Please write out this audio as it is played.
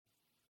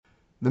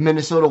The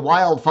Minnesota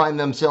Wild find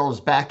themselves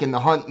back in the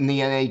hunt in the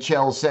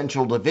NHL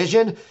Central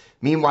Division.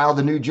 Meanwhile,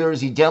 the New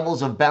Jersey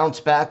Devils have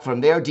bounced back from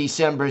their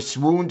December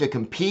swoon to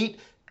compete.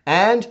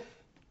 And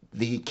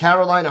the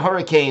Carolina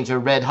Hurricanes are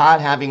red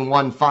hot, having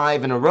won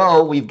 5 in a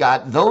row. We've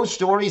got those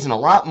stories and a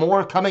lot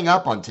more coming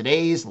up on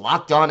today's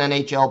Locked On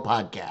NHL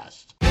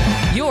podcast.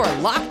 You're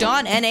Locked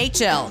On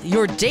NHL,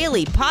 your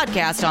daily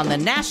podcast on the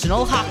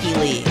National Hockey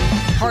League.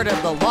 Part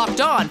of the Locked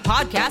On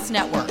Podcast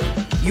Network,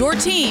 your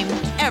team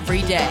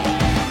every day.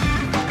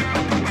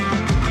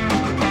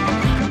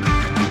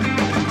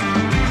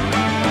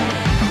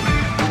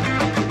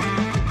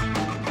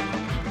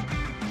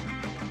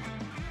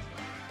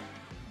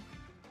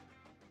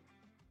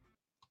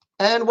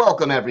 And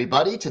welcome,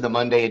 everybody, to the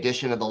Monday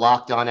edition of the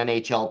Locked On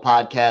NHL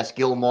podcast.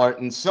 Gil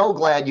Martin, so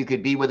glad you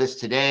could be with us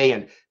today,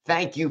 and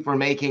thank you for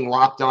making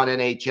Locked On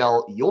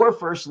NHL your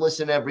first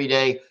listen every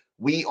day.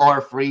 We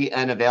are free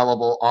and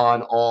available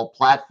on all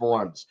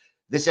platforms.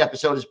 This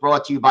episode is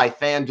brought to you by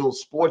FanDuel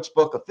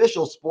Sportsbook,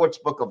 official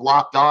sportsbook of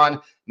Locked On.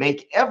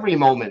 Make every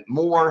moment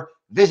more.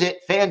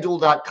 Visit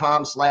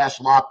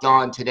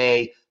FanDuel.com/LockedOn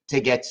today to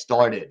get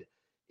started.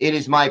 It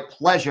is my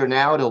pleasure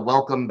now to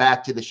welcome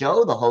back to the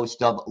show the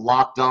host of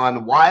Locked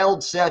On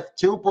Wild, Seth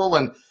Tupel.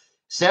 And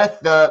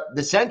Seth,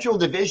 the Central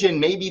Division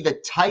may be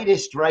the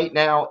tightest right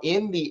now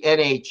in the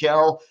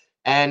NHL.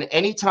 And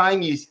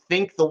anytime you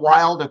think the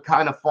Wild are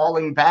kind of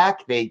falling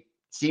back, they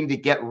seem to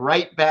get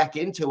right back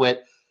into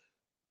it.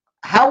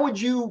 How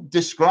would you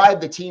describe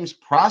the team's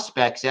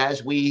prospects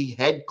as we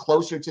head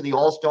closer to the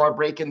All-Star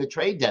break and the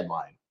trade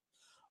deadline?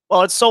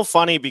 Well, it's so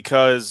funny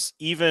because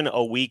even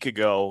a week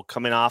ago,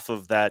 coming off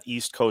of that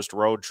East Coast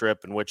road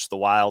trip in which the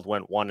Wild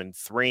went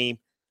 1-3,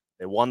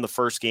 they won the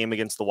first game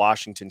against the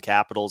Washington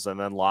Capitals and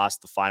then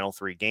lost the final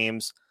 3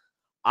 games.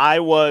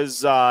 I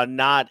was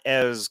not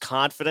as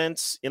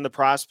confident in the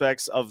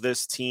prospects of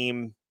this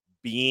team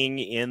being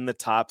in the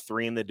top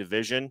 3 in the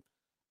division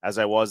as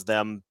I was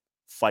them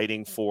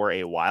fighting for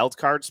a wild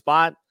card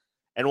spot.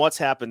 And what's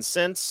happened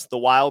since? The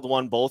Wild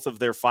won both of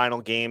their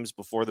final games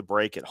before the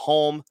break at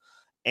home.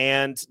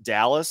 And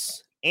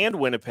Dallas and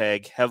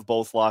Winnipeg have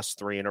both lost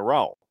 3 in a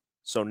row.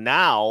 So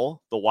now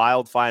the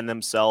Wild find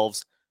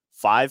themselves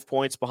 5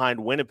 points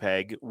behind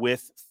Winnipeg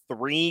with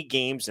 3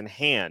 games in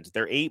hand.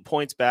 They're 8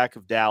 points back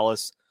of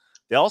Dallas.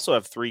 They also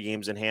have 3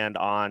 games in hand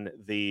on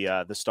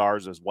the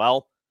Stars as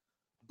well.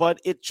 But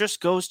it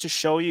just goes to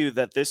show you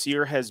that this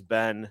year has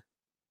been,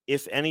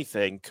 if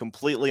anything,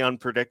 completely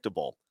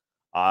unpredictable.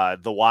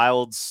 The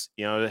Wilds,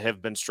 have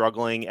been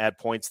struggling at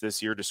points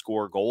this year to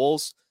score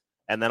goals.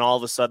 And then all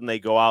of a sudden they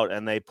go out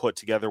and they put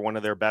together one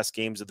of their best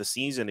games of the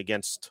season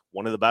against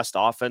one of the best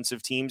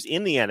offensive teams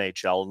in the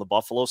NHL, in the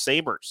Buffalo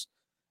Sabres.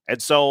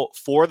 And so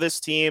for this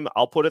team,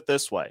 I'll put it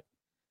this way.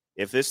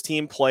 If this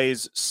team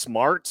plays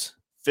smart,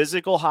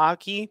 physical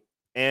hockey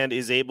and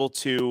is able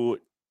to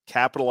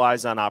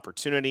capitalize on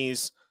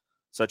opportunities,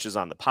 such as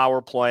on the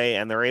power play,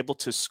 and they're able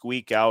to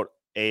squeak out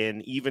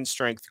an even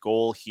strength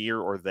goal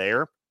here or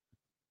there,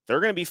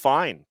 they're going to be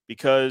fine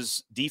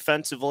because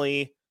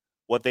defensively,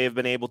 what they have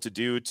been able to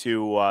do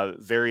to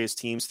various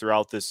teams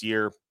throughout this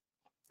year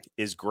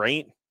is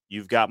great.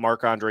 You've got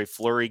Marc-Andre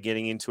Fleury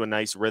getting into a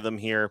nice rhythm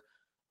here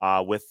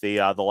with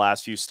the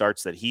last few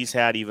starts that he's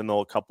had, even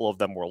though a couple of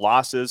them were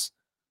losses.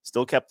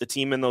 Still kept the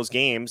team in those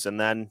games, and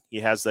then he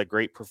has that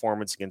great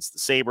performance against the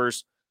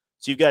Sabres.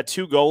 So you've got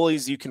 2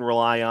 goalies you can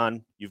rely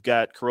on. You've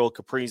got Kirill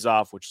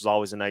Kaprizov, which is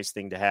always a nice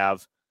thing to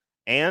have,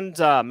 and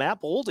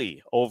Matt Boldy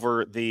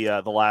over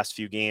the last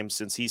few games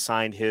since he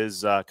signed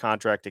his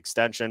contract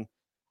extension.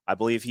 I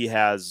believe he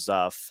has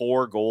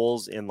 4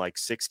 goals in like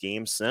 6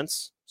 games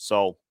since.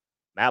 So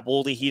Matt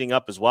Boldy heating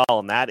up as well.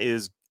 And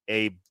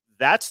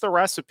that's the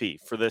recipe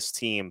for this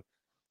team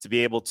to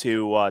be able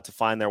to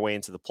find their way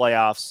into the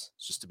playoffs.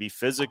 It's just to be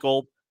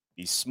physical,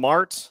 be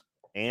smart,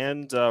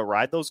 and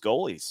ride those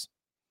goalies.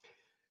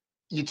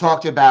 You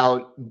talked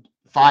about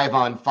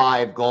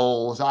 5-on-5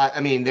 goals. I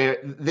mean,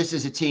 this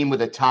is a team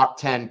with a top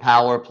 10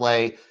 power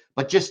play,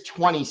 but just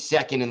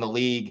 22nd in the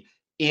league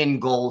in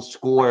goals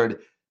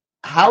scored.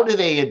 How do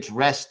they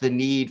address the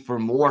need for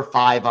more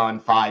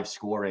 5-on-5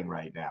 scoring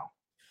right now?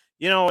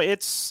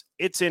 It's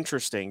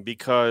interesting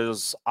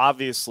because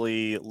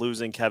obviously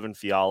losing Kevin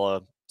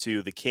Fiala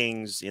to the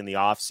Kings in the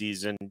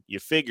offseason, you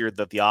figured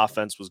that the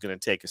offense was going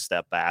to take a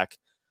step back.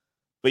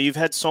 But you've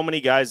had so many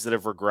guys that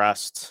have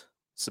regressed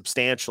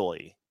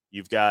substantially.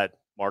 You've got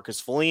Marcus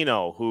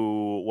Foligno,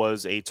 who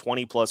was a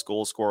 20-plus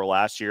goal scorer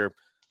last year.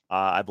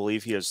 I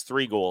believe he has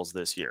 3 goals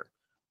this year.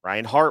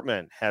 Ryan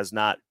Hartman has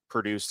not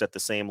produced at the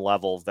same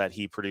level that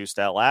he produced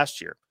at last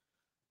year.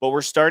 But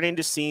we're starting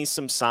to see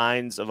some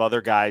signs of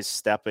other guys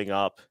stepping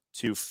up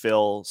to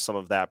fill some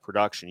of that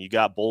production. You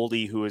got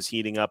Boldy, who is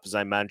heating up, as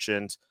I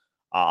mentioned.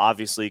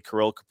 Obviously,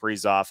 Kirill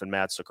Kaprizov and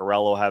Matt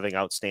Zuccarello having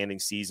outstanding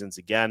seasons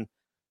again.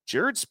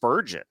 Jared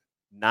Spurgeon,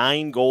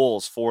 9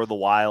 goals for the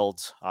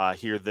Wild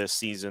here this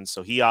season.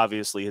 So he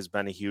obviously has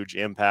been a huge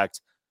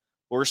impact.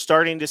 We're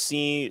starting to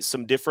see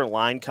some different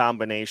line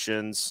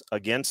combinations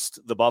against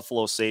the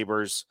Buffalo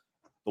Sabres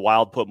The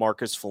Wild put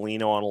Marcus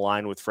Foligno on a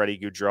line with Freddie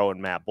Gaudreau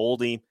and Matt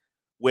Boldy,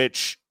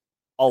 which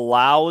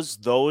allows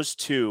those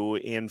two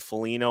in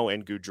Foligno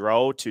and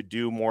Gaudreau to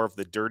do more of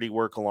the dirty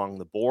work along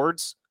the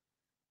boards.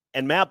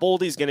 And Matt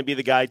Boldy is going to be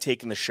the guy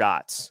taking the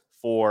shots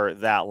for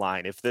that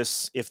line.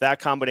 If that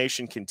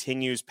combination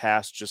continues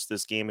past just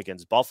this game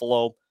against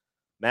Buffalo,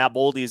 Matt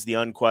Boldy is the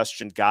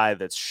unquestioned guy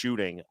that's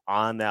shooting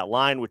on that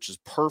line, which is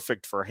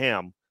perfect for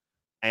him.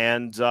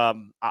 And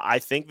I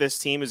think this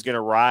team is going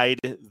to ride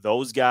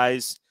those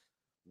guys.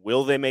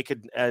 Will they make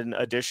an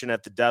addition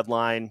at the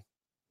deadline?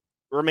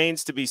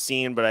 Remains to be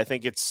seen, but I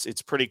think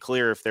it's pretty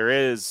clear if there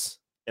is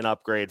an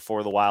upgrade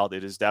for the Wild,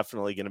 it is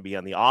definitely going to be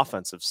on the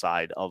offensive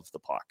side of the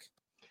puck.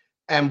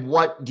 And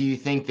what do you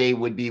think they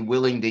would be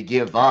willing to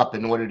give up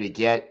in order to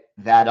get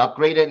that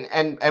upgrade?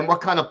 And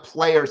what kind of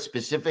player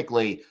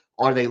specifically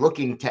are they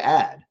looking to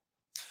add?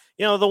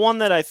 The one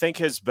that I think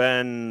has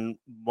been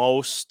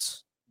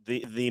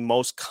the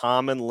most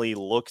commonly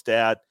looked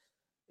at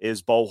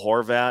is Bo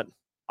Horvat.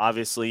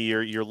 Obviously,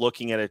 you're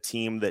looking at a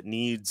team that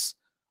needs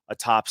a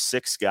top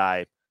 6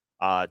 guy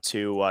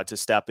to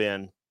step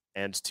in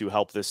and to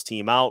help this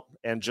team out.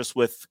 And just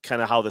with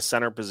kind of how the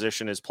center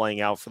position is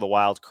playing out for the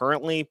Wild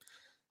currently,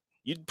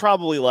 you'd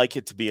probably like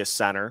it to be a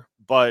center.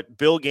 But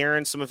Bill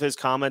Guerin, some of his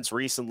comments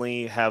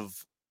recently have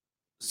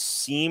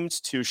seemed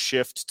to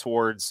shift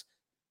towards,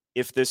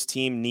 if this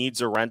team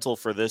needs a rental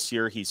for this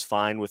year, he's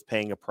fine with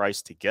paying a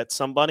price to get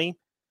somebody.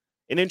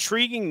 An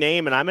intriguing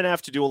name, and I'm going to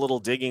have to do a little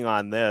digging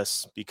on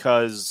this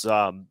because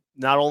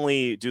not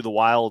only do the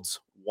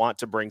Wilds want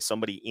to bring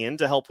somebody in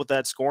to help with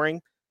that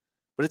scoring,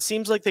 but it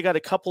seems like they got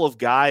a couple of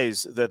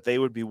guys that they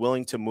would be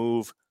willing to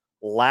move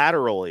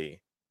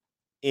laterally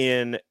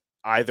in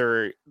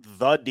either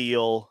the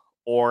deal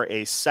or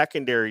a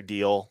secondary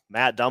deal.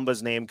 Matt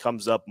Dumba's name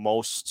comes up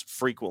most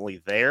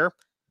frequently there.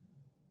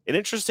 An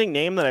interesting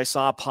name that I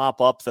saw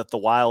pop up that the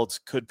Wilds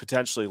could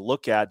potentially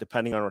look at,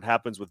 depending on what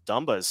happens with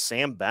Dumba, is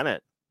Sam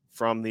Bennett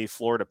from the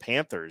Florida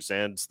Panthers.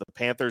 And the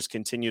Panthers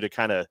continue to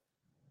kind of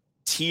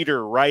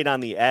teeter right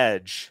on the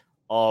edge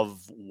of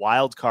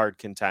wild card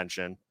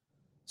contention.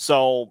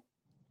 So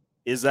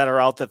is that a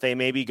route that they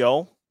maybe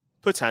go?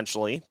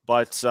 Potentially.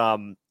 But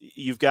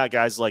you've got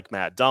guys like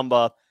Matt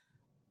Dumba.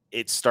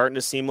 It's starting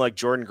to seem like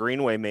Jordan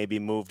Greenway may be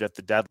moved at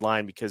the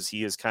deadline because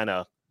he is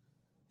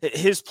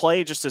his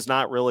play just has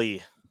not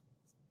really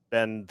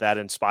been that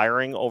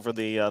inspiring over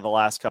the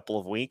last couple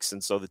of weeks.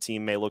 And so the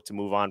team may look to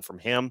move on from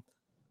him.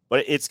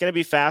 But it's going to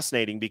be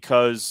fascinating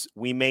because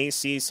we may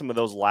see some of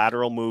those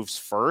lateral moves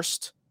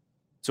first,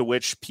 to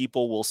which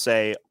people will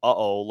say,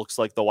 looks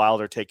like the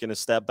Wild are taking a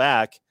step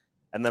back.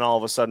 And then all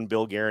of a sudden,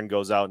 Bill Guerin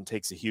goes out and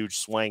takes a huge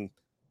swing.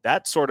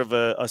 That sort of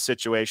a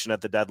situation at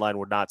the deadline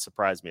would not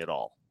surprise me at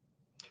all.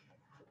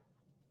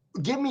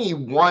 Give me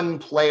one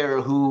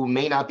player who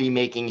may not be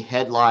making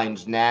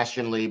headlines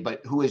nationally,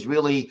 but who has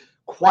really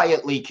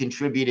quietly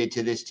contributed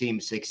to this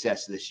team's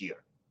success this year.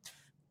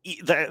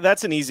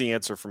 That's an easy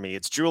answer for me.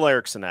 It's Joel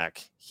Eriksson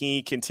Ek.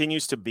 He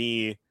continues to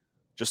be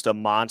just a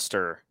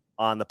monster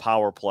on the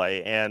power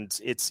play, and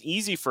it's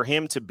easy for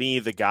him to be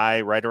the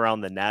guy right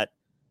around the net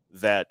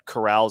that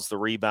corrals the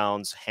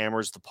rebounds,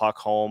 hammers the puck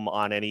home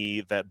on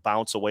any that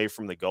bounce away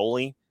from the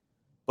goalie.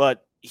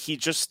 But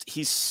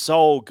he's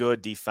so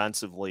good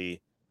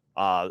defensively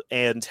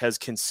and has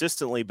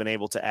consistently been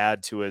able to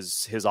add to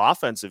his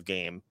offensive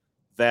game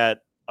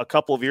that a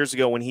couple of years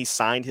ago when he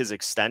signed his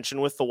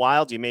extension with the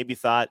Wild, you maybe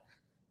thought,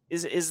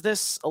 is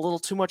this a little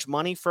too much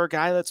money for a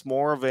guy that's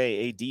more of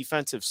a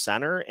defensive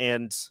center?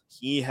 And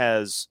he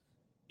has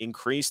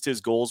increased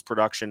his goals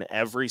production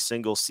every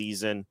single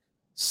season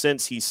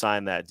since he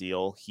signed that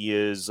deal. He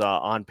is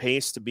on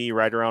pace to be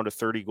right around a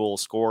 30-goal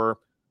scorer,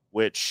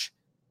 which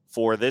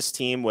for this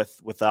team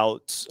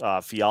without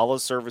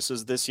Fiala's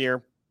services this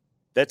year,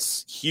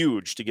 that's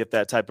huge to get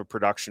that type of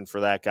production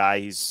for that guy.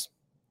 He's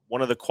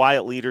one of the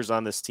quiet leaders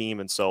on this team,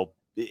 and so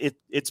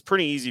it's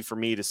pretty easy for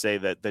me to say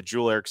that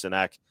Joel Eriksson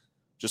Ek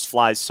just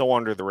flies so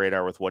under the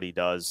radar with what he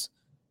does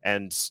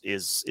and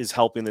is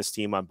helping this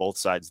team on both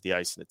sides of the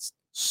ice, and it's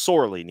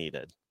sorely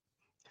needed.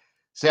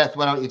 Seth,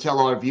 why don't you tell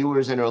our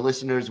viewers and our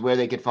listeners where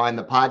they could find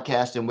the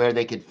podcast and where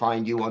they could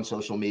find you on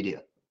social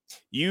media?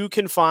 You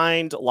can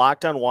find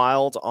Locked On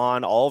Wild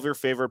on all of your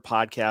favorite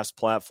podcast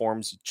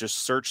platforms. Just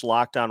search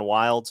Locked On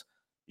Wild.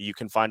 You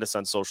can find us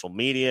on social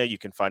media. You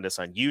can find us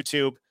on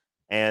YouTube.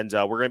 And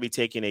we're going to be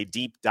taking a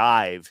deep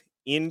dive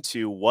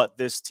into what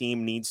this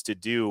team needs to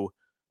do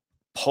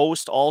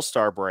post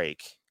All-Star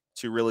break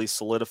to really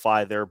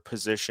solidify their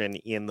position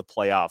in the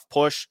playoff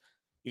push.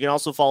 You can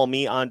also follow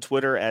me on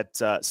Twitter at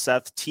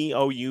Seth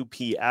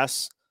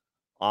Toups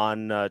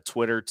on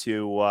Twitter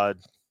to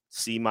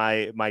see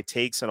my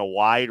takes on a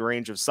wide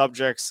range of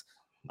subjects,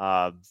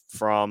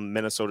 from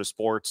Minnesota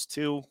sports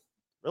to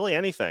really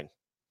anything.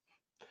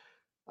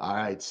 All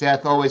right,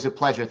 Seth, always a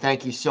pleasure.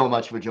 Thank you so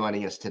much for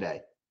joining us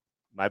today.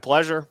 My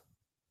pleasure.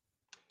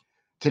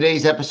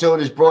 Today's episode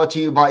is brought to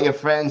you by your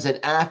friends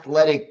at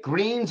Athletic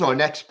Greens. Our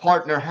next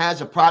partner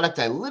has a product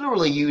I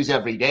literally use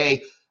every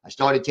day. I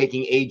started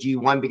taking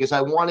AG1 because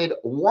I wanted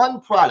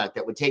one product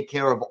that would take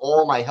care of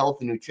all my health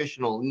and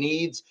nutritional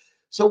needs.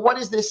 So what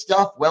is this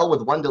stuff? Well,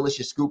 with one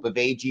delicious scoop of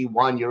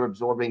AG1, you're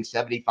absorbing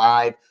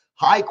 75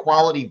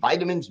 high-quality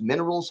vitamins,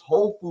 minerals,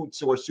 whole food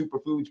source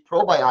superfoods,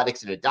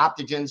 probiotics, and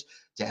adaptogens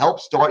to help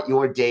start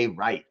your day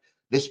right.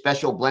 This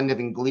special blend of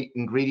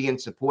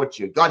ingredients supports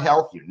your gut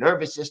health, your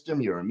nervous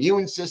system, your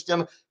immune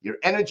system, your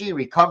energy,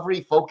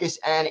 recovery, focus,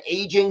 and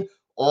aging,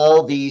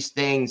 all these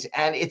things.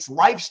 And it's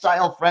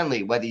lifestyle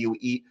friendly, whether you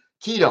eat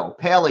keto,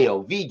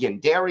 paleo, vegan,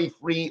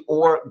 dairy-free,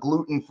 or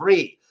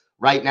gluten-free.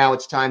 Right now,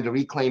 it's time to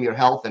reclaim your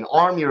health and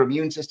arm your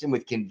immune system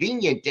with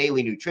convenient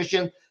daily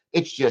nutrition.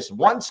 It's just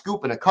one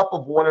scoop in a cup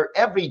of water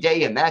every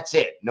day, and that's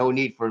it. No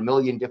need for a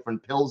million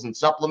different pills and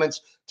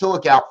supplements to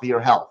look out for your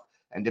health.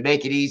 And to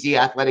make it easy,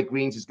 Athletic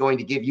Greens is going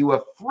to give you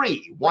a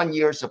free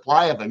 1-year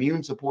supply of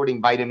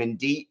immune-supporting vitamin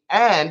D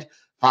and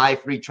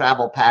 5 free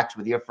travel packs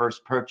with your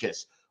first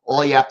purchase.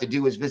 All you have to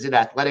do is visit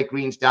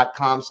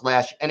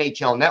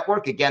athleticgreens.com/NHL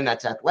Network. Again,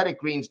 that's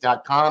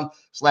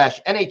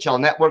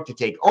athleticgreens.com/NHL Network to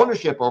take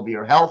ownership over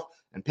your health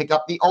and pick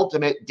up the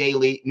ultimate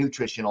daily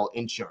nutritional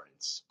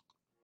insurance.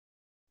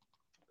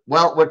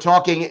 Well, we're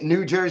talking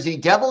New Jersey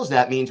Devils.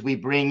 That means we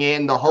bring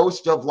in the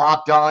host of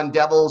Locked On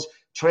Devils,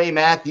 Trey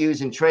Matthews.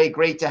 And Trey,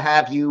 great to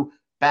have you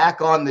back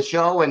on the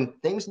show, and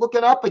things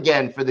looking up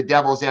again for the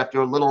Devils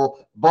after a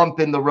little bump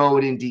in the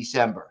road in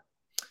December.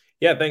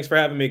 Yeah, thanks for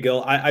having me,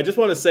 Gil. I just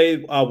want to say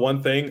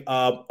one thing.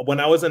 When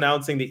I was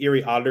announcing the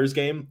Erie Auditors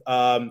game,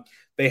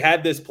 they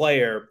had this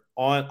player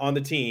on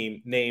the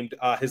team named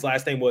his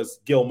last name was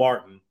Gil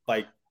Martin.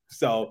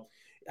 So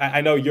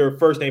I know your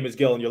first name is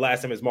Gil and your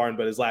last name is Martin,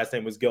 but his last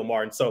name was Gil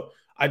Martin. So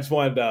I just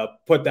wanted to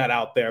put that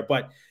out there.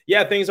 But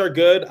yeah, things are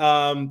good.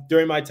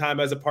 During my time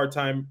as a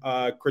part-time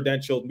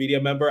credentialed media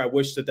member, I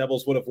wish the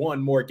Devils would have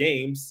won more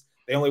games.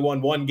 They only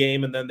won one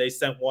game, and then they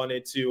sent one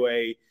into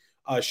a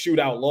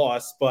shootout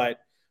loss.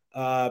 But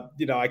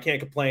I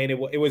can't complain.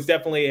 It was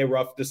definitely a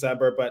rough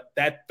December, but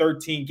that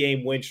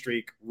 13-game win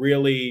streak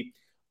really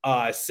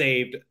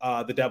saved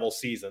the Devils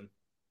season.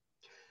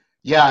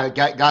 Yeah,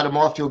 got them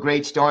off to a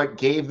great start,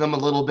 gave them a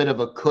little bit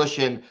of a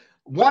cushion.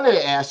 Wanted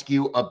to ask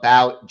you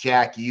about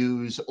Jack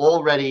Hughes,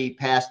 already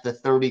past the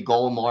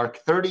 30-goal mark,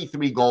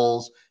 33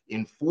 goals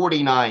in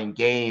 49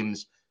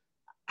 games.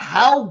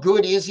 How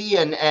good is he,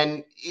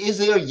 and is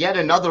there yet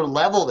another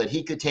level that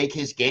he could take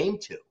his game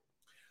to?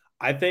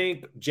 I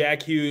think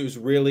Jack Hughes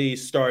really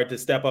started to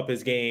step up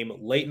his game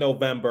late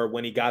November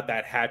when he got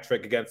that hat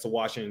trick against the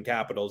Washington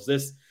Capitals.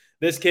 This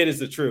kid is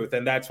the truth,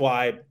 and that's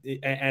why,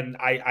 and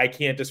I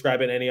can't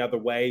describe it any other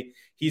way.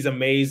 He's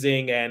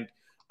amazing, and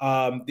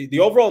the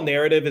overall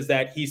narrative is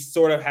that he's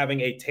sort of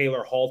having a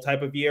Taylor Hall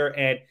type of year,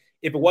 and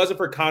if it wasn't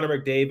for Connor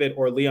McDavid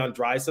or Leon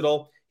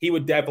Draisaitl, he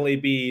would definitely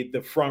be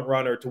the front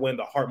runner to win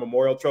the Hart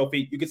Memorial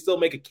Trophy. You could still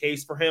make a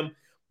case for him,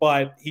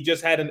 but he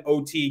just had an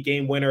OT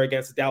game winner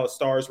against the Dallas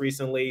Stars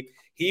recently.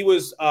 He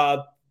was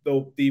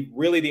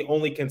really the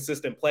only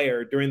consistent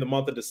player during the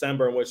month of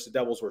December in which the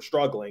Devils were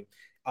struggling.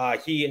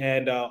 He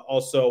and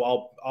also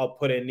I'll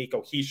put in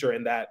Nico Hischier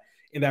in that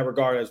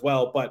regard as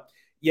well. But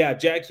yeah,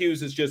 Jack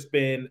Hughes has just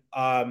been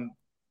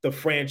the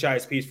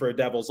franchise piece for the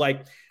Devils.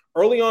 Like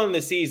early on in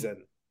the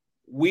season,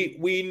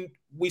 we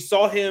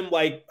saw him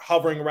like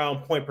hovering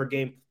around point per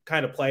game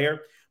kind of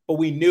player, but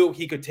we knew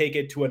he could take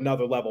it to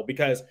another level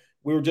because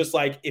we were just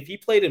like, if he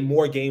played in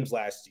more games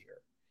last year,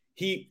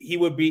 he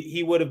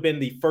would have been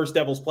the first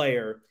Devils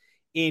player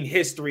in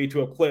history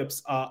to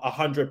eclipse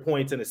 100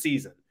 points in a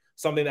season.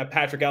 Something that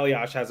Patrick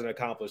Elias hasn't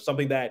accomplished,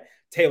 something that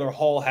Taylor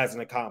Hall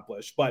hasn't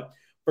accomplished. But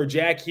for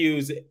Jack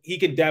Hughes, he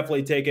can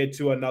definitely take it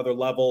to another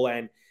level,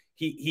 and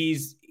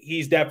he's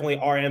definitely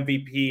our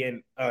MVP.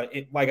 And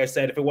like I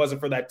said, if it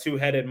wasn't for that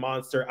two-headed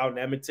monster out in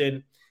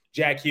Edmonton,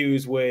 Jack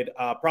Hughes would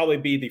probably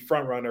be the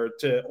front runner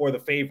or the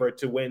favorite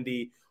to win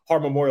the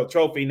Hart Memorial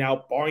Trophy.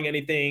 Now, barring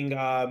anything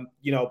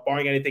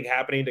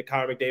happening to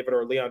Connor McDavid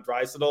or Leon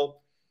Draisaitl,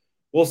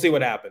 we'll see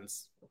what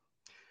happens.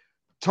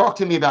 Talk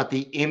to me about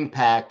the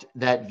impact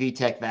that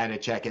Vitek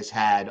Vanacek has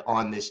had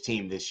on this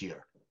team this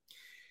year.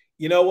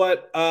 You know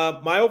what?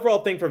 My overall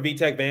thing for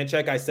Vitek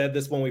Vanacek, I said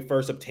this when we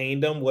first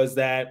obtained him, was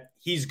that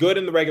he's good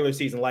in the regular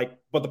season.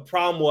 But the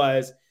problem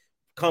was,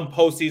 come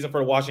postseason for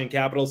the Washington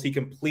Capitals, he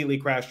completely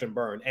crashed and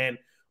burned. And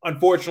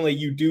unfortunately,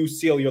 you do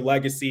seal your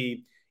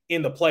legacy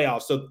in the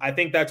playoffs. So I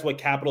think that's what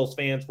Capitals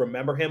fans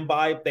remember him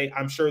by.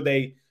 I'm sure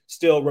they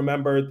still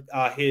remember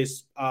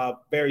his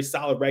very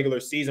solid regular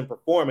season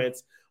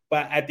performance.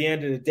 But at the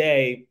end of the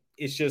day,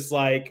 it's just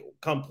like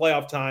come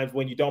playoff times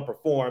when you don't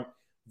perform,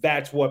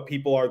 that's what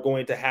people are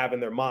going to have in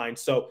their mind.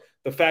 So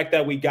the fact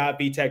that we got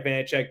Vitek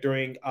Vanacek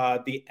during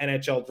the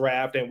NHL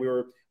draft and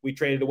we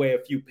traded away a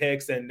few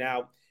picks and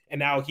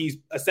now he's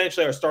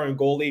essentially our starting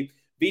goalie.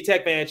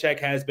 Vitek Vanacek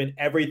has been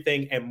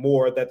everything and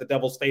more that the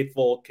Devils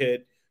faithful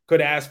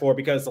could ask for,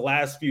 because the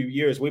last few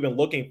years we've been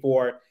looking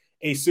for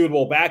a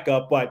suitable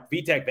backup, but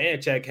Vitek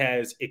Vanacek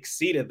has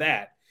exceeded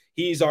that.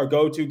 He's our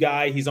go-to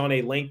guy. He's on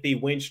a lengthy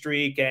win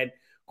streak. And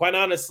quite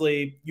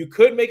honestly, you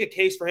could make a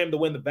case for him to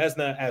win the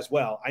Vezina as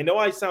well. I know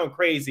I sound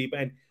crazy,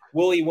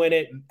 Will he win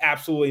it?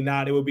 Absolutely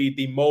not. It would be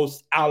the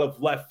most out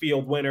of left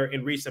field winner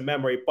in recent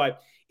memory.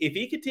 But if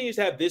he continues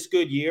to have this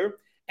good year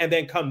and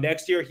then come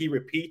next year, he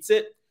repeats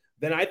it,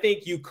 then I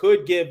think you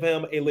could give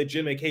him a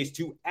legitimate case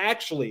to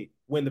actually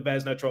win the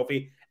Vezina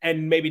Trophy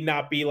and maybe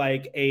not be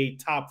like a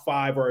top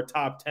 5 or a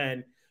top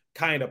 10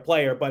 kind of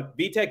player. But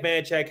Vitek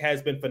Vanecek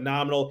has been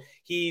phenomenal.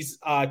 He's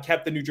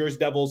kept the New Jersey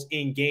Devils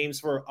in games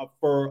for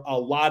a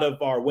lot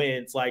of our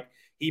wins. Like,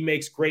 he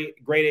makes great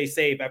A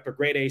save after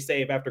great A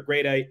save after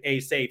great A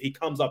save. He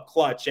comes up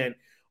clutch. And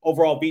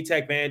overall,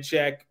 Vitek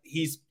Vanecek,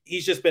 he's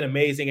just been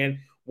amazing. And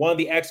one of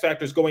the X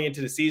factors going into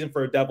the season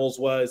for the Devils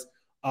was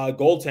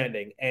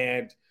goaltending.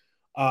 And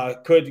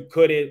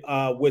could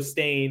it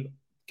withstand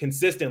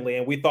consistently?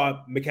 And we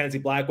thought Mackenzie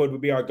Blackwood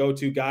would be our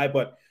go-to guy.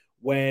 But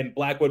when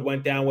Blackwood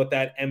went down with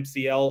that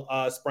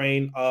MCL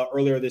sprain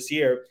earlier this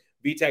year,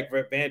 Vitek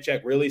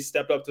Vanecek really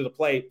stepped up to the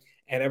plate.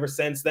 And ever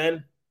since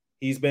then,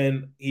 he's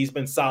been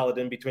solid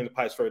in between the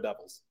pipes for the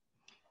Devils.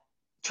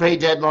 Trade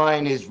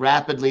deadline is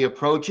rapidly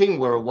approaching.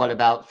 We're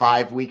about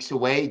 5 weeks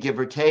away, give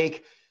or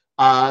take.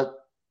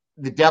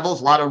 The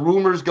Devils, a lot of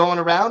rumors going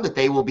around that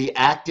they will be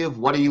active.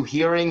 What are you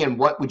hearing, and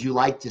what would you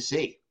like to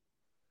see?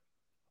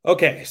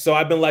 Okay, so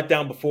I've been let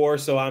down before,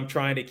 so I'm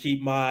trying to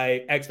keep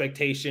my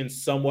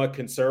expectations somewhat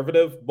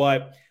conservative.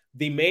 But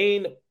the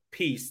main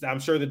piece that I'm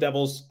sure the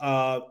Devils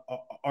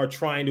are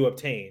trying to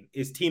obtain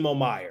is Timo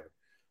Meier.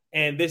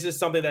 And this is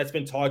something that's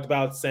been talked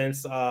about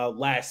since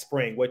last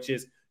spring, which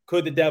is,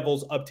 could the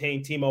Devils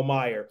obtain Timo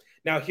Meier?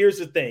 Now, here's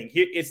the thing.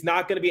 It's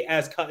not going to be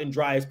as cut and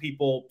dry as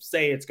people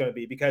say it's going to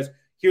be, because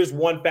here's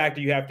one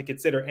factor you have to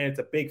consider, and it's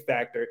a big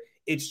factor.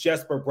 It's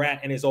Jesper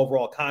Bratt and his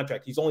overall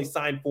contract. He's only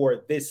signed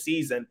for this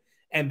season,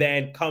 and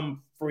then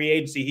come free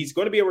agency, he's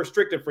going to be a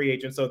restricted free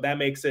agent, so that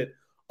makes it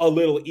a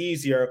little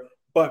easier.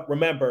 But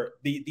remember,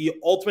 the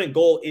ultimate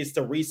goal is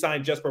to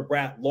re-sign Jesper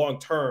Bratt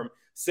long-term,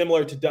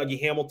 similar to Dougie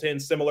Hamilton,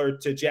 similar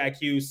to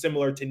Jack Hughes,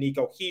 similar to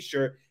Nico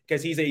Hischier,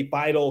 because he's a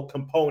vital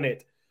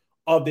component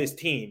of this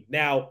team.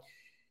 Now,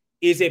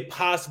 is it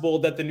possible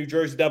that the New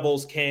Jersey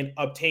Devils can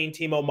obtain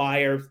Timo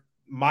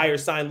Meier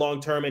sign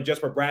long-term and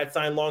Jesper Bratt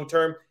sign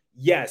long-term?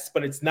 Yes,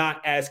 but it's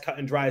not as cut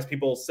and dry as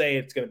people say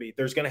it's going to be.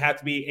 There's going to have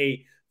to be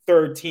a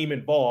third team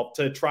involved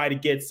to try to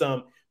get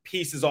some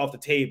pieces off the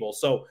table.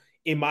 So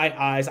in my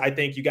eyes, I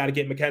think you got to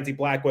get Mackenzie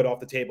Blackwood off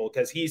the table,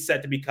 because he's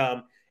set to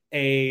become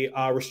a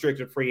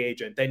restricted free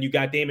agent. Then you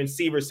got Damon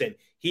Severson.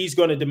 He's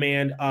going to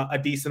demand a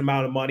decent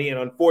amount of money, and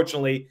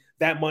unfortunately,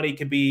 that money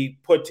can be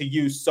put to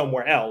use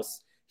somewhere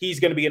else. He's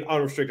going to be an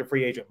unrestricted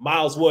free agent.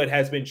 Miles Wood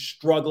has been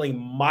struggling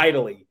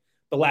mightily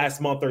the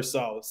last month or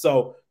so.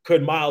 So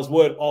could Miles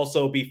Wood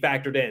also be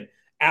factored in?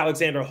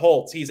 Alexander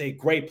Holtz, he's a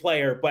great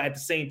player, but at the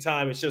same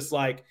time, it's just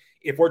like,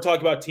 if we're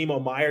talking about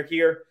Timo Meier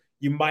here,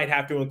 you might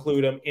have to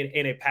include him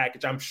in a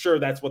package. I'm sure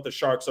that's what the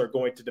Sharks are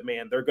going to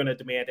demand. They're going to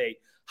demand a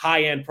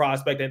high-end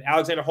prospect, and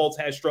Alexander Holtz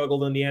has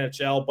struggled in the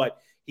NHL, but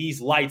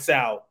he's lights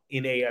out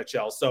in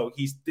AHL. So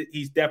he's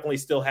definitely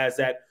still has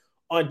that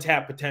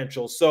untapped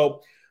potential.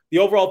 So the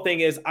overall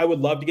thing is, I would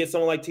love to get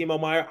someone like Timo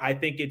Meier. I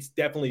think it's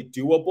definitely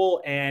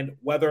doable, and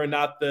whether or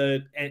not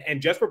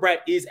and Jesper Bratt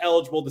is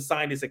eligible to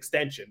sign his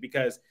extension,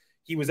 because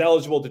he was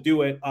eligible to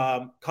do it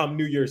come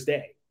New Year's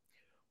Day.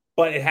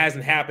 But it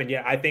hasn't happened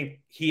yet. I think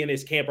he and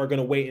his camp are going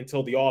to wait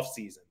until the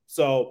offseason.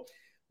 So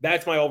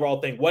that's my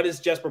overall thing. What is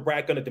Jesper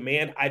Bratt going to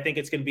demand? I think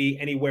it's going to be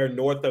anywhere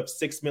north of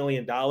 $6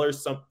 million,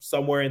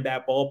 somewhere in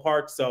that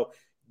ballpark. So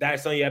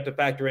that's something you have to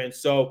factor in.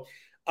 So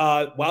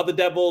while the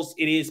Devils,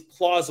 it is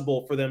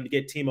plausible for them to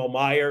get Timo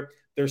Meier,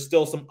 there's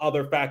still some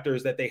other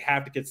factors that they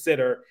have to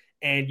consider.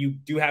 And you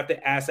do have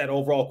to ask that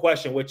overall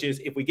question, which is,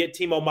 if we get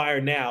Timo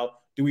Meier now,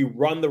 do we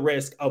run the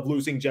risk of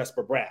losing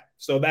Jesper Bratt?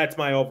 So that's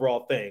my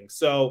overall thing.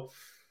 So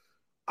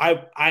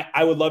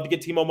I would love to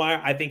get Timo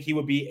Meier. I think he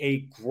would be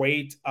a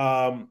great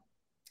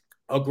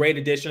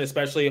addition,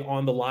 especially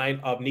on the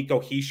line of Nico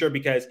Hischier,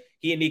 because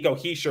he and Nico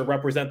Hischier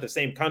represent the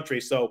same country.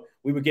 So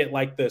we would get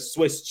like the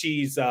Swiss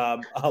cheese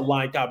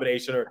line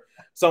combination or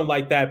something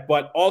like that.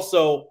 But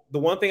also, the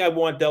one thing I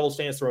want Devils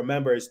fans to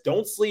remember is,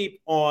 don't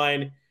sleep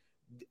on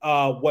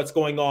what's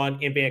going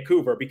on in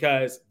Vancouver,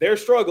 because their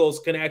struggles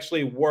can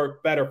actually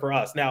work better for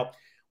us. Now,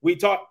 we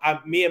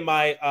talked, me and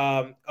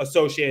my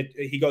associate,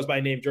 he goes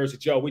by name Jersey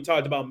Joe, we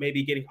talked about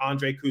maybe getting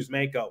Andrei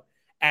Kuzmenko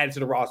added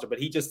to the roster, but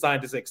he just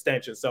signed his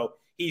extension, so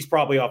he's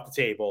probably off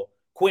the table.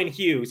 Quinn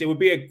Hughes, it would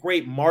be a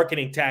great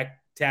marketing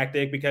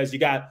tactic, because you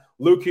got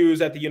Luke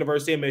Hughes at the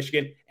University of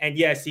Michigan, and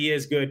yes, he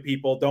is good,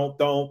 people.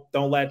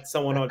 Don't let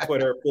someone on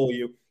Twitter fool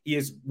you. He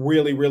is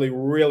really, really,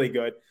 really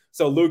good.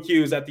 So Luke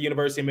Hughes at the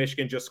University of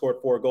Michigan just scored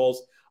 4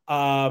 goals.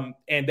 And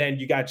then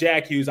you got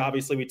Jack Hughes,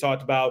 obviously we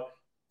talked about,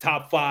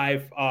 top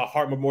 5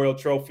 Hart Memorial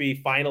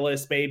Trophy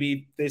finalists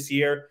maybe this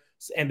year.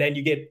 And then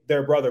you get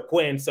their brother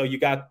Quinn. So you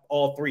got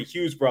all 3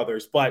 Hughes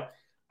brothers. But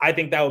I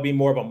think that would be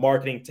more of a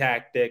marketing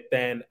tactic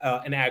than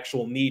an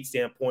actual need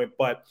standpoint.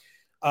 But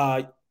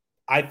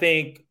I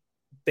think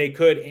they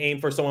could aim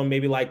for someone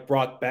maybe like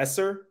Brock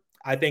Besser.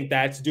 I think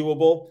that's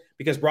doable,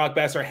 because Brock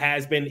Besser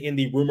has been in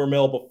the rumor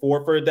mill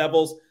before for the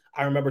Devils.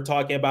 I remember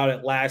talking about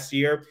it last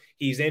year.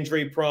 He's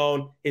injury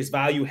prone. His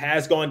value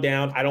has gone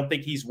down. I don't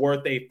think he's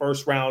worth a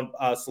first round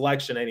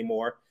selection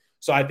anymore.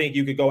 So I think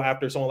you could go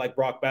after someone like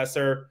Brock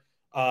Besser,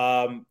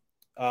 Bo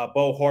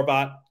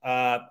Horvat.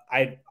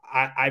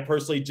 I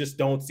personally just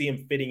don't see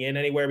him fitting in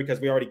anywhere because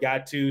we already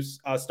got two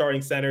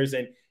starting centers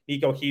in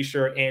Nico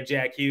Hischier and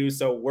Jack Hughes.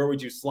 So where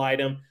would you slide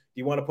him? Do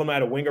you want to put him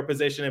at a winger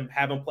position and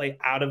have him play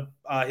out of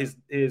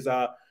his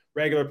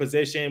regular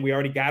position? We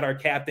already got our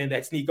captain.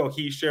 That's Nico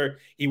Hischier.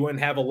 He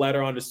wouldn't have a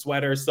letter on his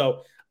sweater.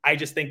 So I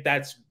just think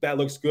that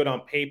looks good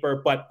on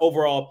paper. But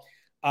overall,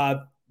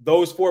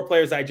 those four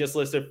players I just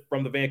listed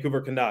from the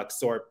Vancouver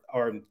Canucks, or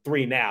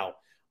three now,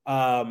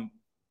 are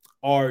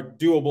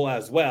doable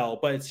as well.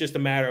 But it's just a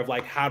matter of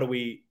like, how do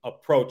we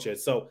approach it?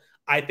 So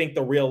I think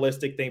the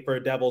realistic thing for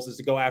the Devils is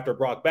to go after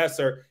Brock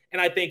Besser.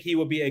 And I think he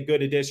would be a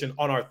good addition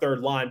on our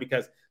third line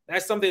because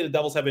that's something the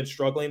Devils have been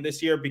struggling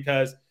this year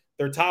because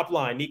their top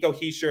line, Nico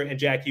Hischier and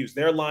Jack Hughes,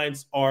 their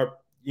lines are,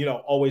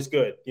 always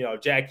good.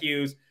 Jack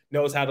Hughes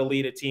knows how to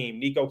lead a team.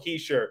 Nico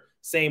Hischier,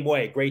 same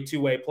way, great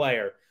two-way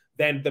player.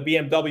 Then the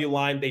BMW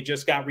line, they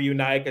just got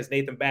reunited because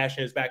Nathan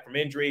Bastian is back from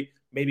injury.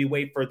 Maybe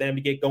wait for them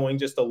to get going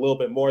just a little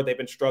bit more. They've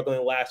been struggling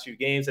the last few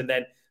games. And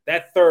then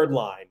that third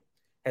line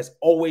has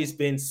always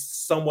been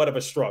somewhat of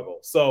a struggle.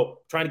 So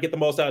trying to get the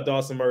most out of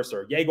Dawson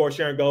Mercer. Yegor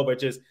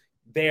Sharangovich is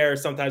there.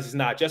 Sometimes he's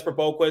not. Jesper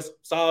Boquist,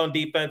 solid on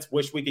defense.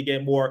 Wish we could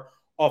get more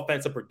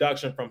offensive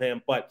production from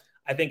him. But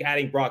I think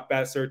adding Brock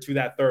Besser to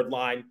that third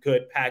line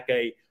could pack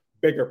a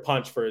bigger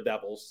punch for the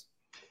Devils.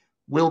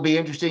 Will be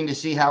interesting to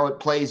see how it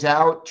plays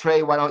out.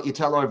 Trey, why don't you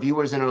tell our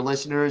viewers and our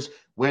listeners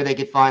where they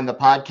could find the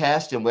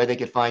podcast and where they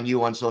could find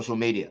you on social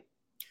media?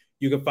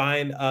 You can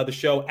find the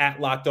show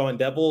at Locked On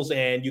Devils,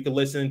 and you can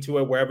listen to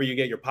it wherever you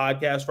get your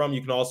podcast from.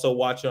 You can also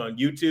watch it on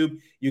YouTube.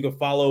 You can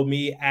follow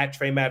me at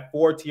TreyMatt4,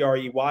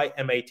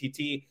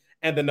 TreyMatt,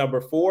 and the number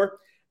 4.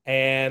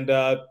 And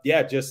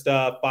just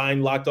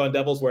find Locked On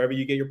Devils wherever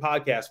you get your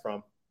podcast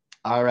from.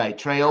 All right,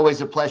 Trey,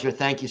 always a pleasure.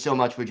 Thank you so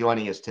much for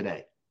joining us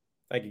today.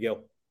 Thank you,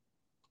 Gil.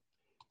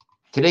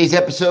 Today's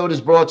episode is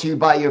brought to you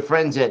by your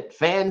friends at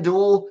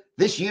FanDuel.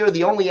 This year,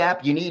 the only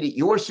app you need at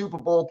your Super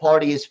Bowl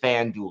party is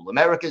FanDuel,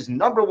 America's #1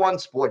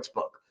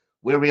 sportsbook.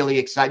 We're really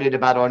excited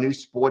about our new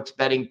sports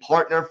betting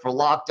partner for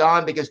Locked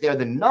On because they're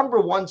the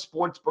 #1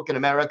 sportsbook in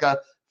America,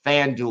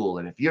 FanDuel.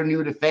 And if you're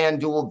new to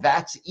FanDuel,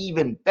 that's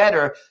even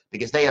better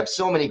because they have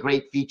so many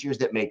great features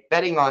that make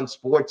betting on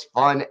sports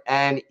fun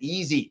and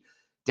easy.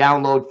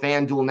 Download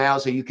FanDuel now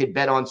so you could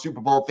bet on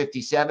Super Bowl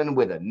 57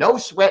 with a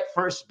no-sweat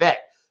first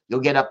bet. You'll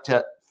get up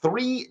to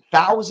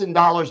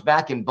 $3,000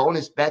 back in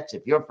bonus bets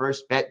if your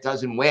first bet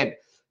doesn't win.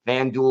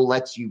 FanDuel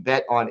lets you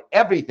bet on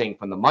everything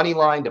from the money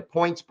line to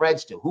point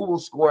spreads to who will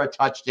score a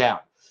touchdown.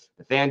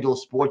 The FanDuel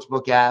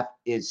Sportsbook app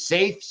is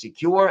safe,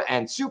 secure,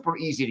 and super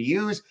easy to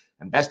use.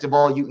 And best of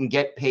all, you can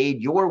get paid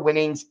your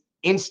winnings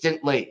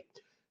instantly.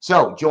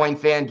 So join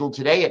FanDuel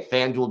today at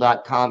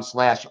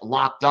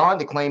FanDuel.com/LockedOn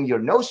to claim your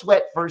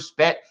no-sweat first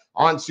bet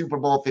on Super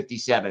Bowl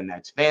 57.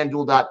 That's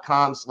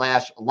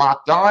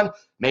FanDuel.com/LockedOn.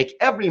 Make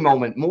every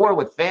moment more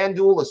with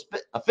FanDuel,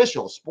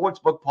 official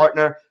sportsbook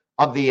partner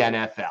of the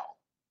NFL.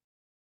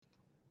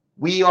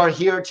 We are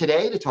here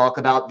today to talk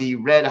about the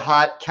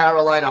red-hot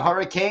Carolina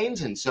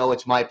Hurricanes, and so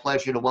it's my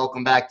pleasure to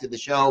welcome back to the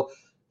show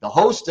the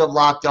host of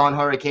Locked On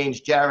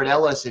Hurricanes, Jared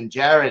Ellis. And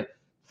Jared,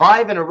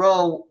 5 in a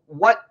row,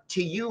 what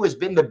to you has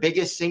been the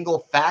biggest single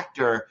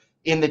factor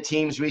in the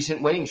team's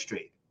recent winning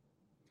streak?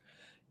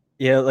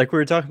 Yeah, like we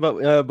were talking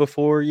about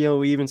before,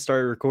 we even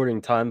started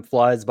recording. Time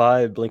flies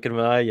by, blink of an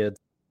eye. It's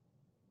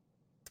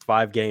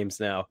 5 games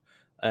now.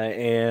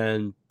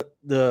 And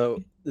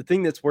the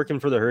thing that's working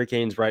for the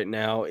Hurricanes right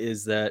now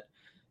is that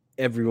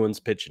everyone's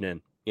pitching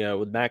in.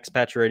 With Max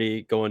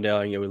Pacioretty going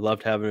down, we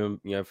loved having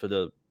him, for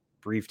the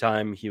brief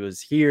time he was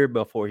here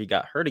before he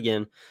got hurt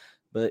again.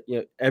 But,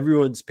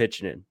 everyone's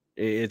pitching in.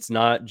 It's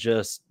not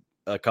just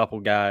a couple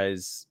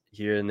guys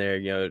here and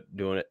there,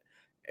 doing it.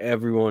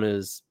 Everyone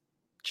is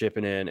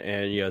chipping in.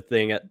 And,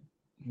 thing at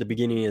the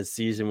beginning of the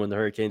season when the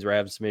Hurricanes were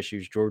having some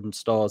issues, Jordan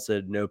Staal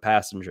said no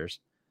passengers.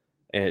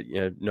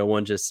 And, no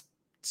one just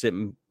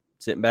sitting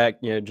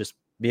back, just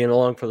being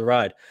along for the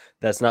ride.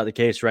 That's not the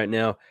case right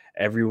now.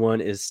 Everyone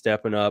is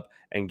stepping up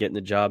and getting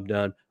the job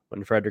done.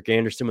 When Frederik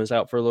Andersen was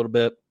out for a little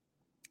bit,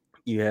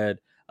 you had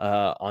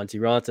Antti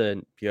Raanta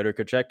and Pyotr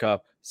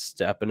Kochetkov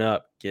stepping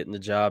up, getting the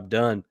job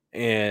done.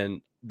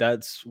 And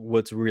that's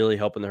what's really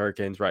helping the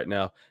Hurricanes right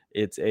now.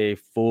 It's a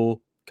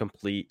full,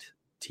 complete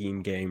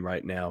team game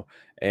right now.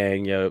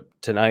 And,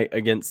 tonight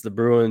against the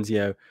Bruins,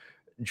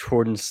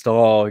 Jordan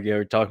Staal,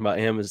 talking about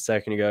him a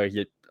second ago,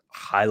 he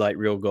highlight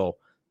reel goal.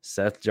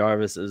 Seth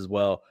Jarvis as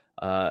well.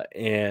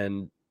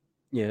 And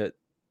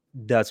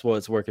that's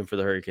what's working for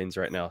the Hurricanes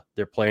right now.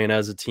 They're playing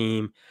as a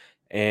team,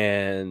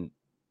 and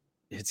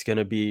it's going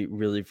to be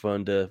really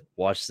fun to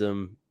watch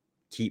them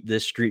keep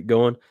this streak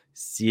going,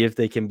 see if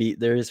they can beat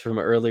theirs from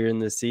earlier in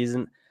the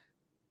season.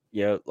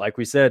 Like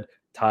we said,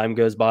 time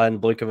goes by in the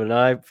blink of an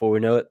eye. Before we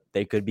know it,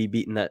 they could be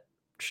beating that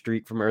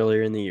streak from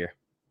earlier in the year.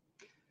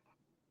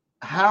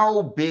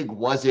 how big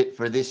was it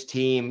for this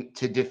team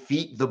to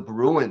defeat the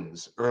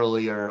Bruins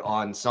earlier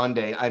on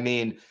Sunday? I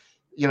mean,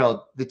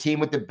 the team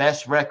with the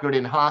best record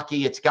in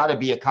hockey, it's got to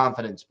be a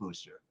confidence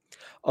booster.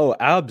 Oh,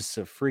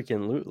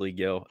 abso-freaking-lutely,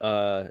 Gil.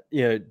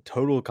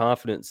 Total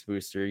confidence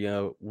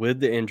booster, with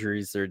the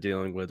injuries they're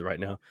dealing with right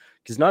now.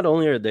 Because not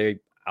only are they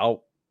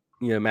out,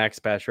 Max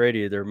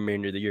Pacioretty the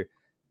remainder of the year,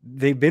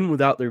 they've been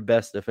without their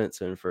best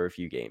defenseman for a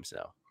few games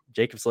now.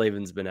 Jacob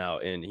Slavin's been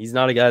out, and he's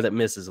not a guy that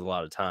misses a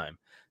lot of time.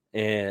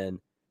 And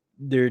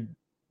they're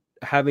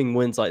having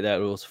wins like that.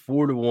 It was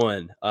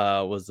 4-1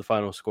 was the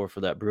final score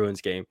for that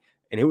Bruins game,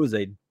 and it was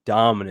a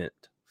dominant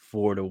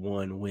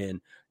 4-1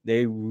 win.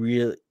 They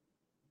really,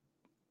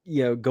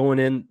 going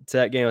into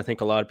that game, I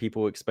think a lot of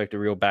people expect a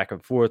real back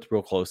and forth,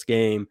 real close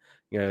game.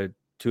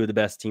 Two of the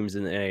best teams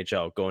in the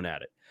NHL going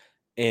at it.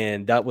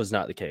 And that was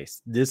not the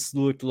case. This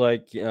looked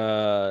like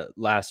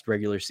last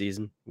regular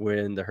season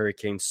when the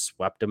Hurricanes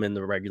swept them in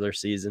the regular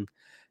season.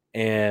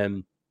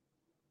 And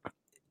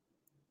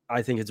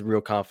I think it's a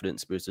real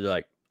confidence booster. They're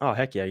like, oh,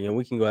 heck yeah,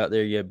 we can go out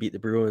there, beat the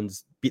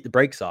Bruins, beat the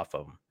brakes off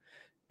of them.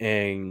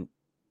 And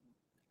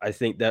I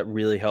think that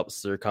really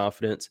helps their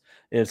confidence.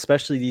 And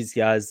especially these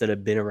guys that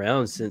have been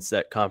around since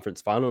that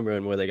conference final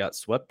run where they got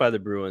swept by the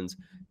Bruins.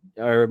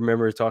 I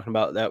remember talking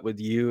about that with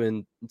you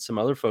and some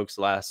other folks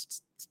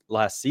last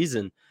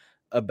season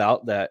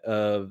about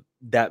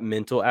that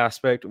mental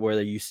aspect where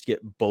they used to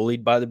get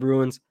bullied by the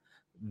Bruins.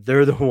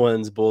 They're the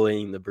ones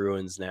bullying the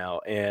Bruins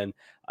now. And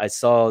I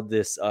saw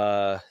this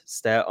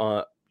stat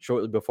on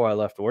shortly before I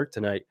left work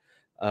tonight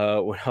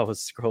when I was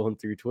scrolling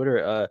through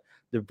Twitter.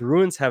 The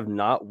Bruins have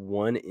not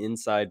won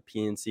inside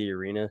PNC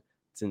Arena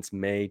since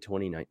May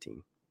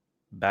 2019,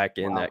 back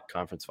in that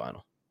conference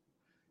final.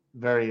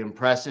 Very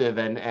impressive.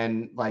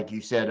 And like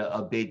you said,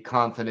 a big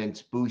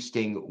confidence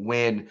boosting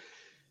win.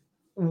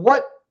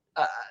 What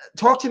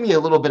talk to me a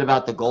little bit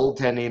about the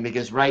goaltending,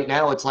 because right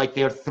now it's like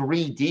they're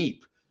 3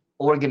 deep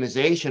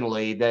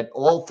organizationally, that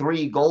all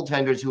 3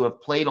 goaltenders who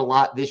have played a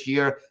lot this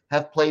year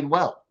have played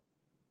well.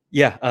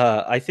 Yeah,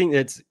 I think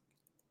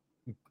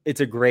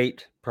it's a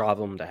great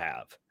problem to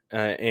have.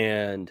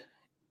 And,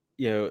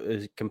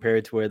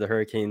 compared to where the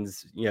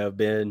Hurricanes, have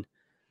been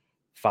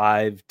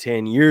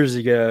 5-10 years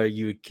ago,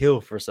 you would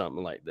kill for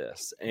something like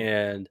this.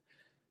 And,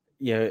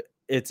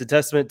 it's a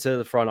testament to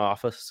the front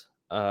office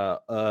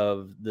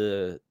of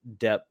the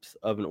depth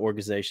of an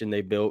organization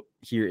they built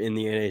here in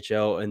the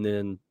NHL and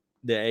then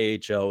the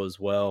AHL as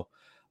well,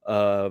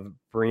 of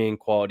bringing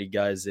quality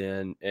guys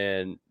in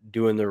and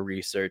doing their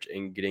research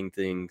and getting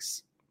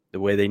things the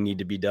way they need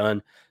to be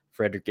done.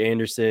 Frederik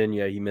Andersen,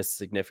 he missed a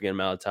significant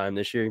amount of time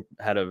this year,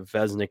 had a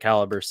Vezina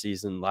caliber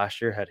season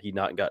last year. Had he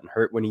not gotten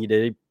hurt when he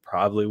did, he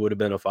probably would have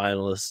been a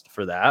finalist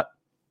for that.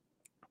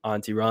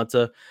 Antti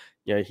Raanta,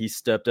 he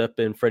stepped up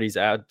in Freddie's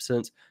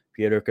absence.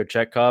 Pyotr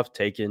Kochetkov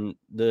taking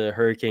the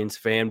Hurricanes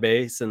fan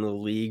base and the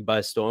league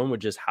by storm with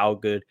just how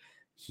good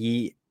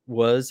he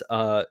was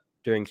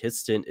during his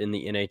stint in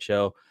the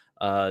NHL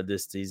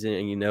this season.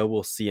 And,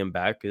 we'll see him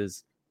back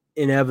because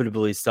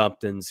inevitably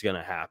something's going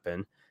to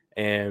happen.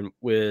 And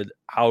with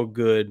how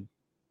good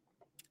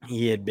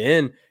he had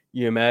been,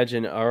 you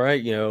imagine, all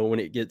right, when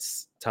it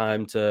gets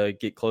time to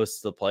get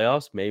close to the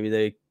playoffs, maybe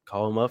they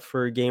call him up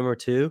for a game or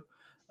two,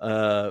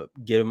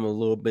 get him a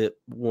little bit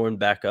warmed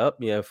back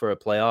up, for a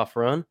playoff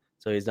run.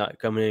 So he's not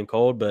coming in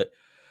cold, but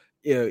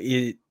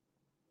it's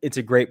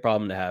a great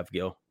problem to have,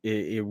 Gil.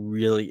 It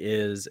really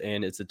is.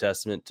 And it's a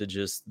testament to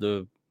just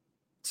the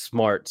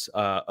smarts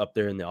up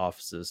there in the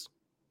offices.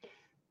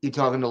 You're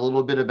talking a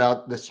little bit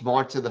about the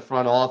smarts of the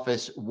front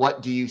office.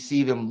 What do you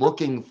see them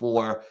looking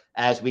for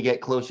as we get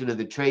closer to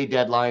the trade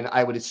deadline?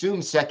 I would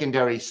assume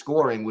secondary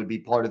scoring would be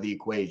part of the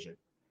equation.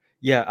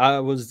 Yeah, I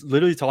was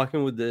literally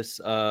talking with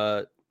this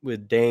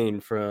with Dane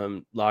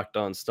from Locked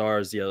On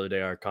Stars the other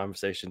day. Our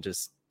conversation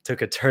just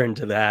took a turn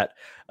to that.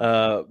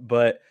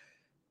 But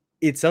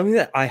it's something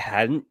that I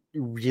hadn't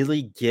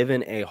really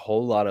given a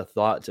whole lot of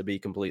thought, to be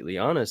completely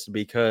honest,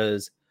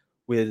 because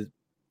with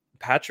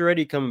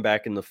Pacioretty coming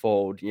back in the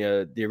fold,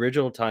 the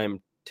original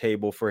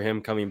timetable for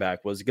him coming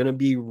back was going to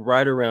be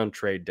right around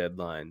trade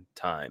deadline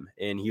time.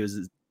 And he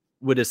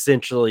would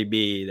essentially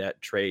be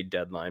that trade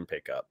deadline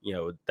pickup,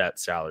 with that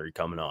salary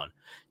coming on.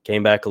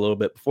 Came back a little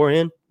bit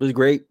beforehand. It was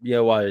great,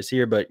 while he was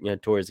here, but,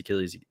 tore his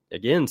Achilles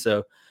again.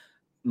 So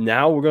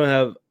now we're going to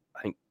have,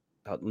 I think,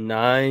 about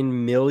 $9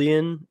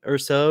 million or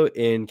so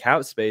in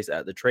cap space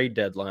at the trade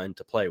deadline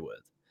to play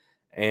with.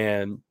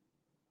 And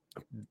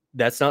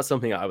that's not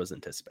something I was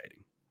anticipating.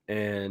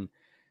 And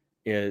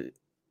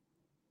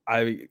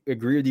I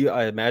agree with you.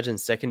 I imagine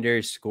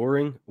secondary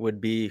scoring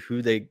would be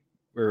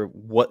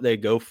what they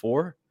go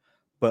for,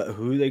 but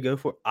who they go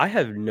for, I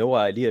have no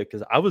idea,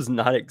 because I was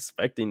not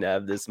expecting to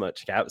have this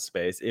much cap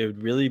space. It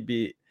would really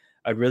be,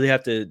 I'd really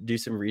have to do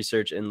some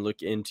research and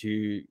look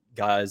into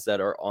guys that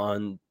are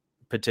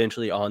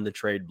potentially on the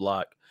trade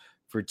block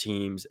for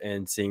teams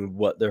and seeing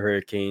what the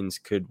Hurricanes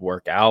could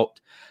work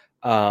out.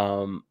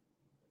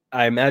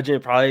 I imagine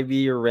it'd probably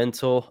be a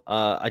rental.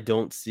 I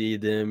don't see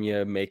them,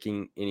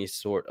 making any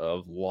sort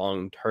of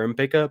long-term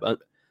pickup.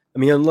 I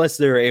mean, unless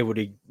they're able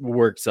to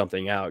work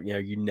something out,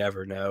 you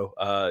never know.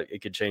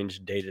 It could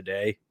change day to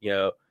day.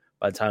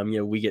 By the time,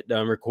 we get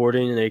done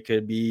recording, they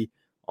could be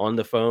on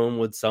the phone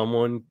with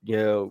someone,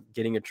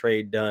 getting a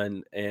trade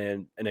done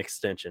and an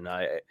extension.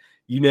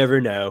 You never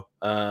know.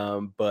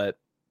 But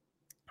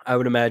I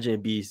would imagine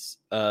it'd be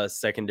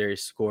secondary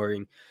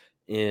scoring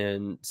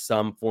in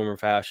some form or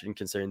fashion,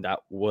 considering that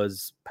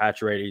was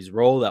Pacioretty's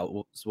role. That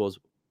was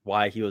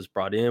why he was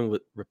brought in,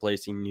 with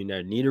replacing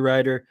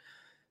Niederreiter.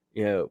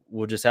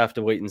 We'll just have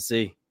to wait and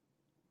see.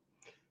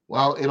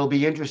 Well, it'll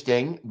be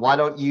interesting. Why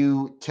don't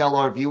you tell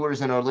our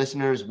viewers and our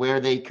listeners where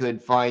they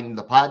could find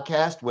the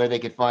podcast, where they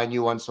could find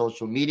you on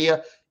social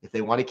media, if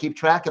they want to keep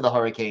track of the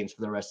Hurricanes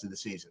for the rest of the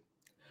season?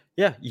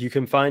 Yeah, you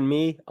can find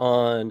me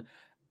on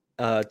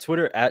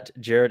Twitter at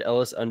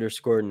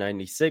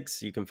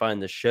JaredEllis_96. You can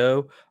find the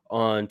show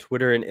on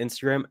Twitter and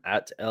Instagram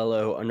at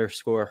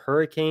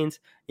LO_Hurricanes.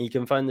 And you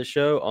can find the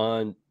show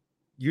on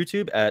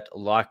YouTube at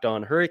Locked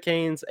On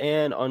Hurricanes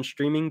and on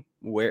streaming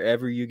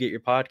wherever you get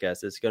your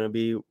podcast. It's going to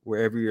be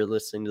wherever you're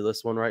listening to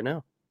this one right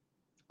now.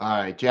 All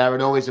right,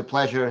 Jared, always a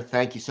pleasure.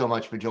 Thank you so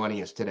much for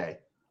joining us today.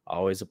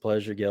 Always a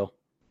pleasure, Gil.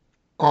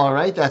 All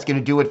right, that's going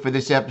to do it for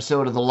this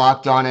episode of the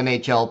Locked On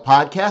NHL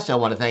podcast. I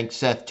want to thank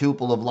Seth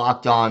Tupel of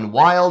Locked On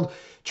Wild,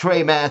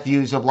 Trey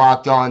Matthews of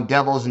Locked On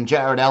Devils, and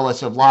Jared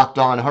Ellis of Locked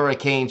On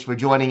Hurricanes for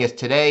joining us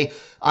today.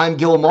 I'm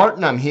Gil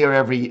Martin. I'm here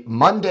every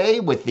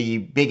Monday with the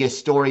biggest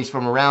stories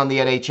from around the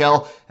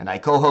NHL, and I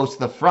co-host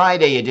the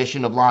Friday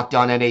edition of Locked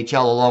On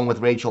NHL along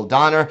with Rachel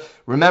Donner.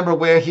 Remember,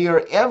 we're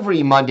here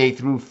every Monday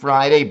through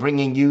Friday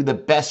bringing you the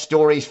best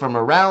stories from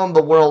around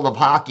the world of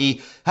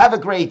hockey. Have a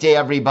great day,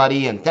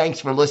 everybody, and thanks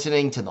for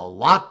listening to the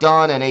Locked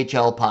On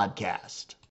NHL podcast.